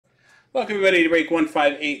Welcome everybody to break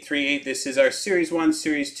 15838. This is our Series 1,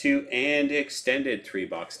 Series 2, and extended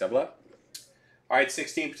 3-box double up. Alright,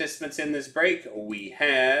 16 participants in this break. We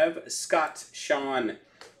have Scott, Sean,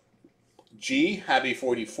 G, Happy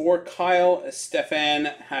 44, Kyle, Stefan,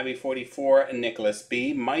 Happy 44, Nicholas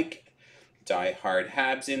B, Mike, Die Hard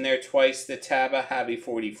Habs in there twice, the Taba, Happy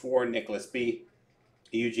 44, Nicholas B,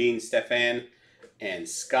 Eugene, Stefan, and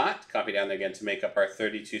Scott. Copy down there again to make up our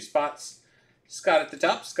 32 spots. Scott at the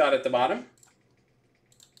top, Scott at the bottom.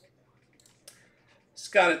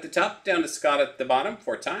 Scott at the top, down to Scott at the bottom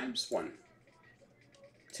 4 times. 1,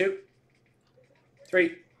 2,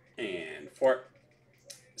 3, and 4.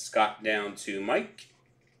 Scott down to Mike.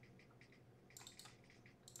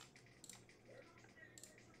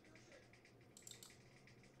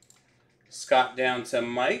 Scott down to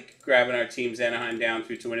Mike, grabbing our teams Anaheim down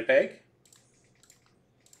through to Winnipeg.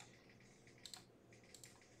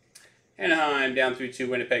 Anaheim down through to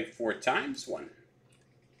Winnipeg 4 times. 1,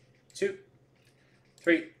 2,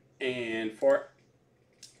 3, and 4.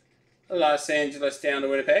 Los Angeles down to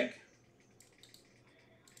Winnipeg.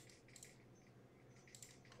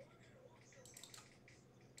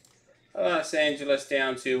 Los Angeles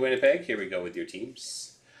down to Winnipeg. Here we go with your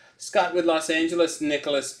teams. Scott with Los Angeles,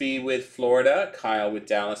 Nicholas B with Florida, Kyle with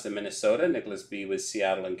Dallas and Minnesota, Nicholas B with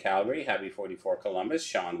Seattle and Calgary, Happy 44 Columbus,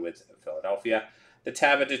 Sean with Philadelphia. The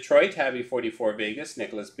Taba Detroit, Happy 44 Vegas,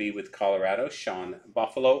 Nicholas B with Colorado, Sean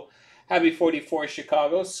Buffalo, Happy 44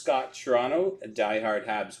 Chicago, Scott Toronto, Die Hard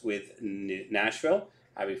Habs with Nashville,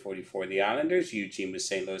 Happy 44 the Islanders, Eugene with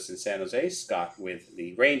St. Louis and San Jose, Scott with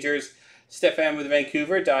the Rangers, Stefan with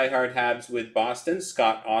Vancouver, Die Hard Habs with Boston,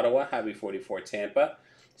 Scott Ottawa, Happy 44 Tampa,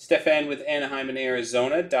 Stefan with Anaheim and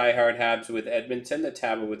Arizona, Die Hard Habs with Edmonton, the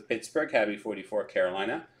Taba with Pittsburgh, Happy 44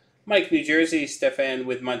 Carolina, Mike, New Jersey, Stefan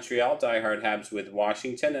with Montreal, Die Hard Habs with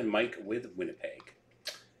Washington, and Mike with Winnipeg.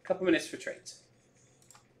 A couple minutes for trades.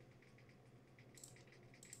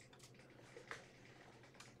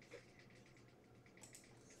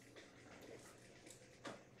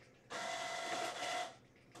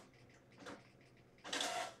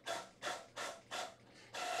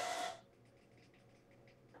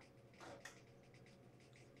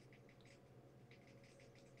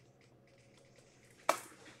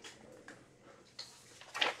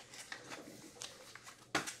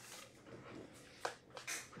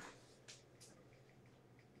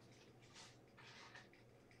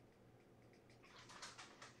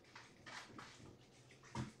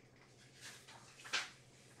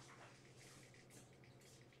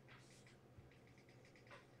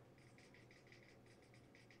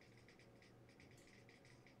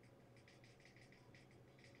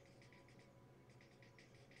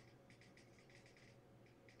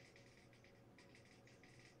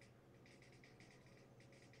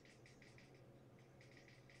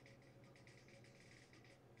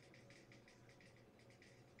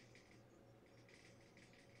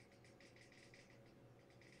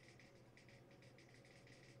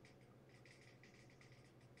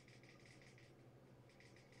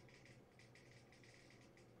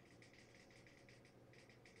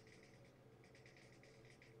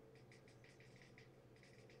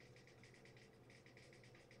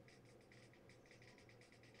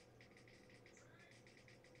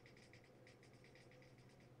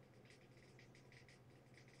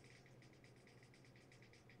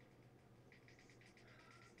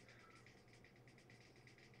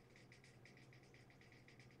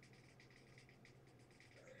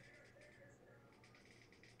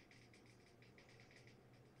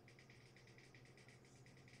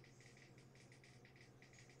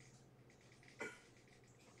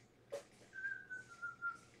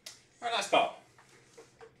 All right, last call.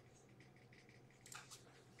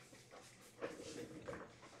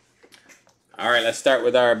 All right, let's start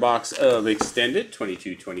with our box of extended,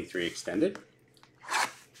 22-23 extended.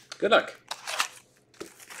 Good luck.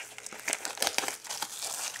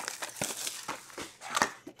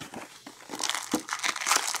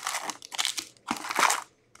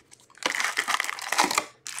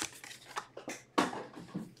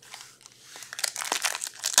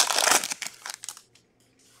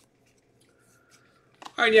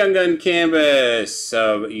 All right, Young Gun Canvas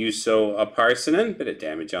of Juuso Parssinen. Bit of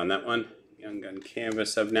damage on that one. Young Gun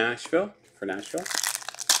Canvas of Nashville, for Nashville.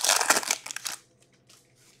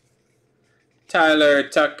 Tyler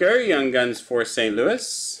Tucker, Young Guns for St.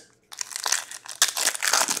 Louis.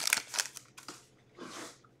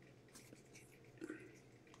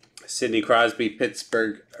 Sidney Crosby,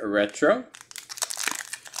 Pittsburgh Retro.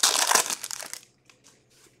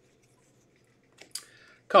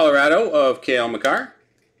 Colorado of Cale Makar.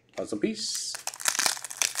 Puzzle piece.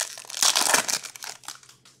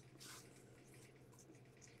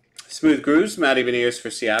 Smooth grooves, Matty Beniers for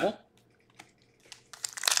Seattle.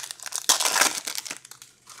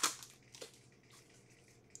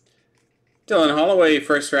 Dylan Holloway,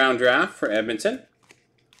 first round draft for Edmonton.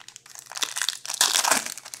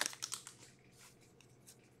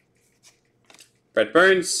 Brett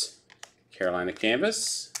Burns, Carolina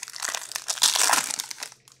canvas.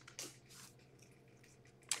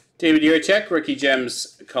 David Jiricek, rookie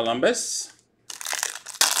gems, Columbus.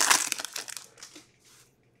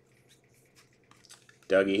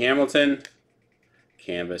 Dougie Hamilton,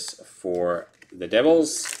 canvas for the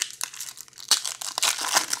Devils.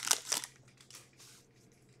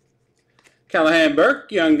 Callahan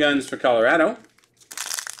Burke, Young Guns for Colorado.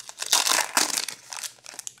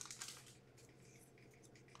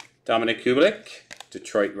 Dominic Kubalik,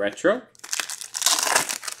 Detroit Retro.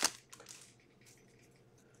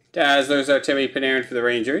 Dazzlers, Artemi Panarin for the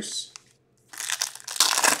Rangers.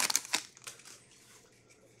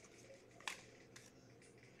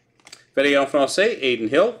 Video Francais, Aiden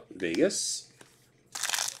Hill, Vegas.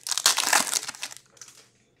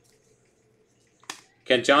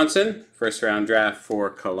 Kent Johnson, first round draft for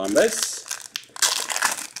Columbus.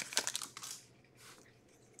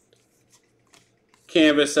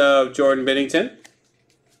 Canvas of Jordan Binnington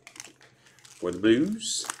for the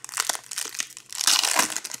Blues.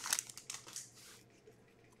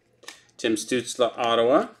 Tim Stützle,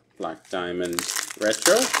 Ottawa, Black Diamond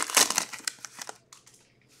Retro.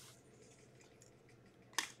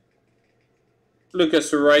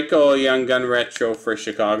 Lucas Reichel, Young Gun Retro for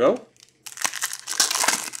Chicago.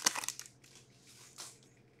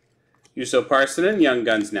 Juuso Parssinen, Young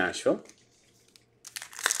Guns Nashville.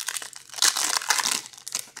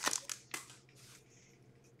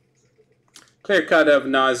 Clear cut of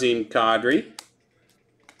Nazem Kadri,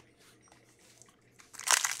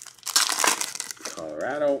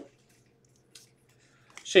 Colorado.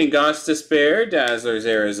 Shane Gostisbehere, Dazzlers,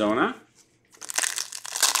 Arizona.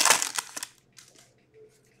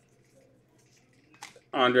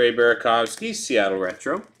 Andrei Burakovsky, Seattle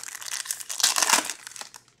Retro.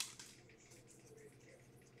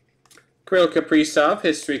 Kirill Kaprizov,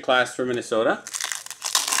 History Class for Minnesota.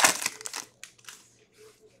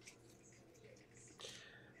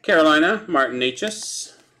 Carolina, Martin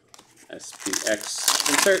Necas, SPX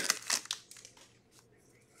insert.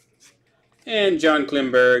 And John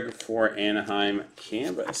Klimberg for Anaheim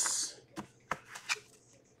canvas.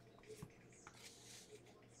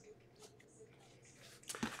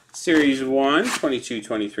 Series 1,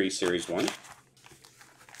 22-23 Series 1.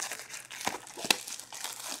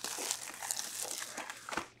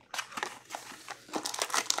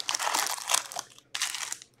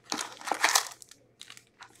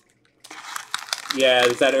 Yeah,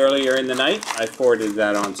 is that earlier in the night? I forwarded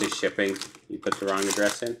that on to shipping. You put the wrong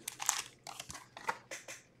address in.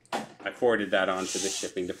 I forwarded that on to the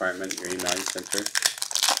shipping department, your email you sent through.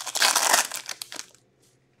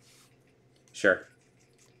 Sure.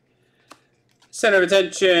 Center of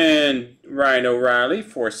attention, Ryan O'Reilly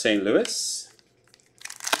for St. Louis.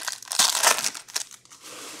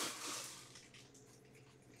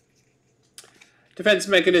 Defense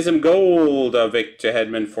Mechanism Gold of Victor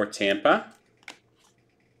Hedman for Tampa.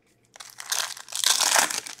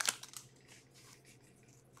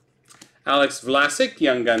 Alex Vlasic,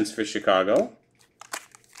 Young Guns for Chicago.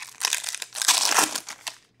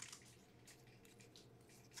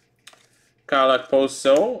 Kyle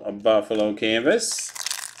Okposo, a Buffalo canvas.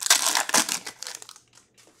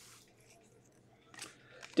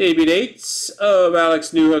 Debut dates of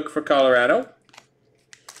Alex Newhook for Colorado.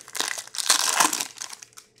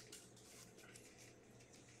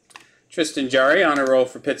 Tristan Jarry on a roll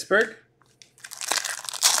for Pittsburgh.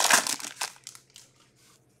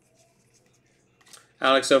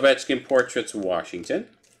 Alex Ovechkin, Portraits, Washington.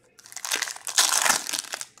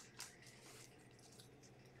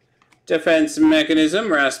 Defense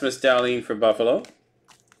Mechanism, Rasmus Dahlin for Buffalo.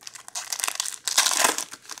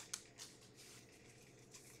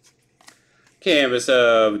 Canvas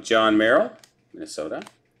of John Merrill, Minnesota.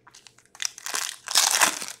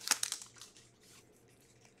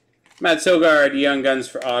 Matt Sogard, Young Guns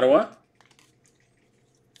for Ottawa.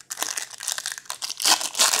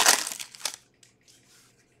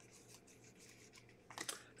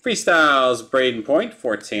 Freestyles, Braden Point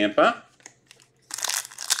for Tampa.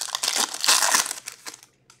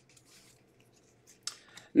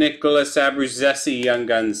 Nicholas Abruzzese, Young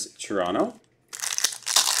Guns, Toronto.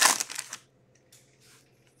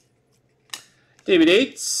 David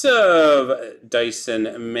Yates of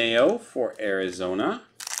Dyson Mayo for Arizona.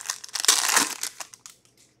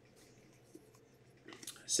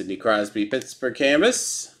 Sidney Crosby, Pittsburgh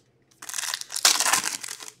canvas.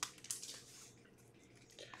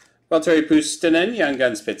 Valtteri Puustinen, Young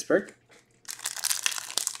Guns, Pittsburgh.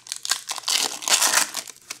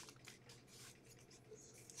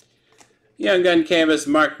 Young Gun Canvas,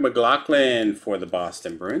 Mark McLaughlin for the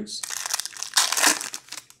Boston Bruins.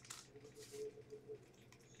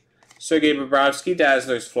 Sergei Bobrovsky,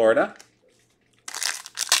 Dazzlers, Florida.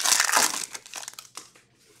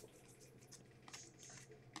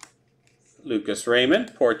 Lucas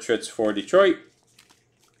Raymond, Portraits for Detroit.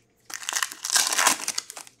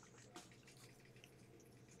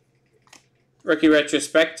 Rookie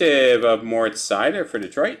retrospective of Moritz Seider for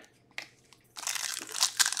Detroit.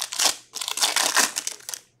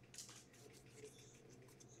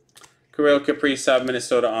 Kirill Kaprizov,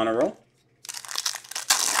 Minnesota Honor Roll.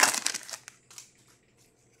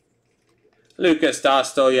 Lucas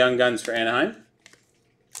Dostal, Young Guns for Anaheim.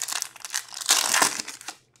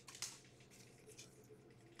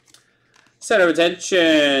 Center of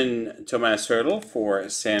attention, Tomas Hertl for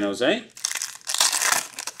San Jose.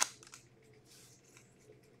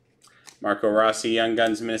 Marco Rossi, Young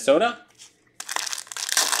Guns, Minnesota.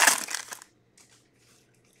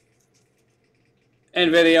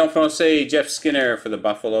 And video from Jeff Skinner for the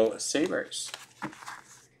Buffalo Sabres.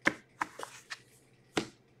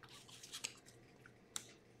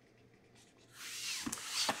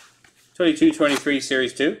 '22-23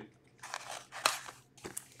 Series 2.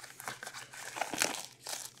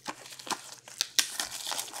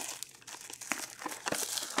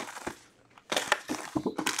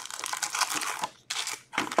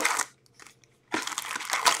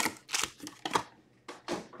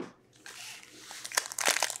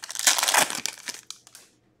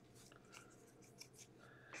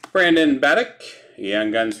 Brandon Baddock,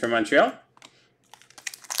 Young Guns for Montreal.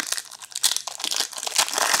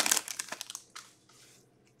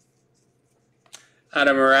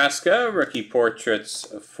 Adam Maraska, Rookie Portraits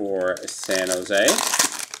for San Jose.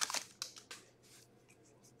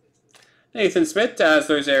 Nathan Smith,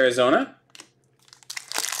 Dazzlers, Arizona.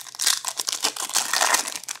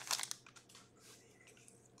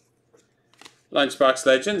 Lunchbox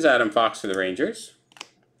Legends, Adam Fox for the Rangers.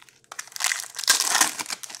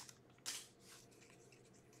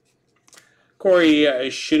 Corey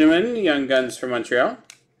Schooneman, Young Guns for Montreal.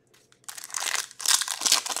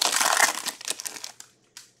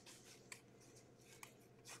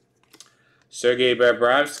 Sergei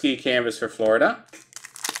Bobrovsky, Canvas for Florida.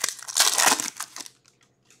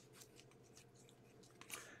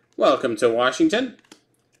 Welcome to Washington.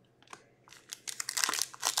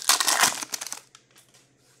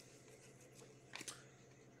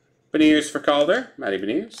 Beniers for Calder, Matty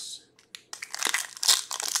Beniers.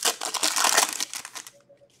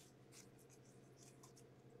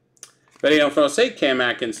 Video for sake, Cam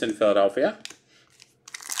Atkinson, Philadelphia.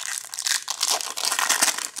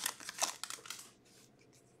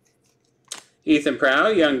 Ethan Prow,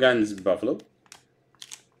 Young Guns, Buffalo.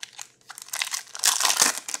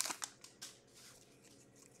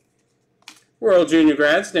 World Junior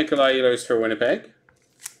Grads, Nikolai Ehlers for Winnipeg.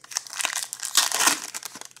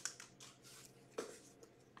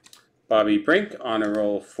 Bobby Brink, Honor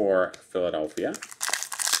Roll for Philadelphia.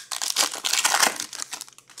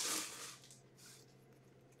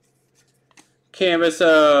 Canvas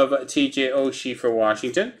of TJ Oshie for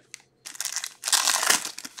Washington.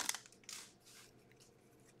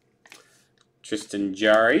 Tristan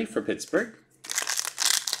Jarry for Pittsburgh.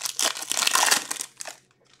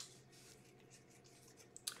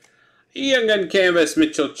 Young Gun Canvas,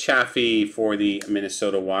 Mitchell Chaffee for the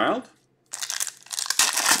Minnesota Wild.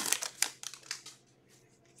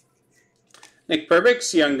 Nick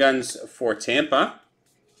Perbix, Young Guns for Tampa.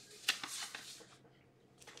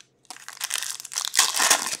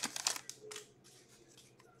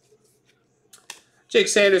 Jake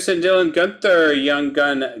Sanderson, Dylan Gunther, Young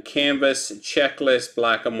Gun Canvas Checklist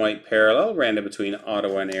Black and White Parallel, random between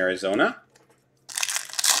Ottawa and Arizona.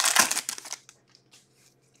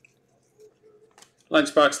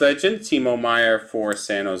 Lunchbox Legend, Timo Meier for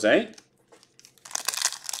San Jose.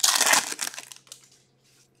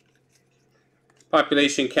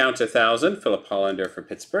 Population Count 1,000, Philip Hollander for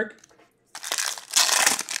Pittsburgh.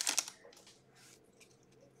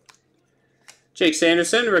 Jake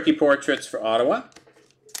Sanderson, Rookie Portraits for Ottawa.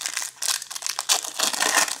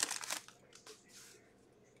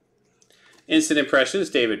 Instant Impressions,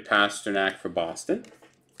 David Pasternak for Boston.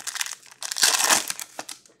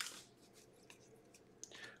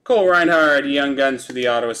 Cole Reinhardt, Young Guns for the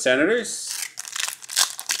Ottawa Senators.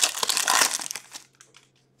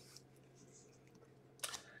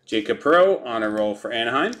 Jacob Perreault, Honor Roll for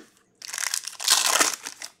Anaheim.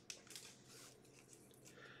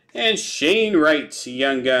 And Shane Wright,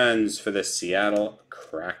 Young Guns for the Seattle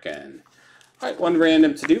Kraken. All right, one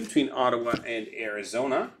random to do between Ottawa and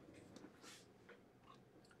Arizona.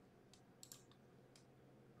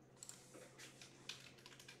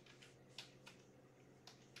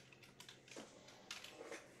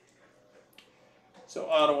 So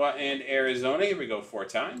Ottawa and Arizona, here we go 4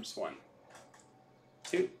 times. 1,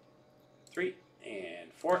 2, 3,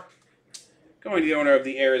 and 4. Going to the owner of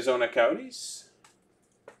the Arizona Coyotes.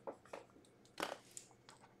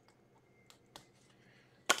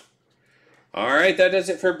 All right, that does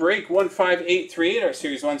it for break 15838, our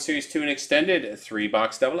Series 1, Series 2, and Extended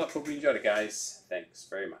 3-box double up. Hope you enjoyed it, guys. Thanks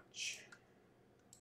very much.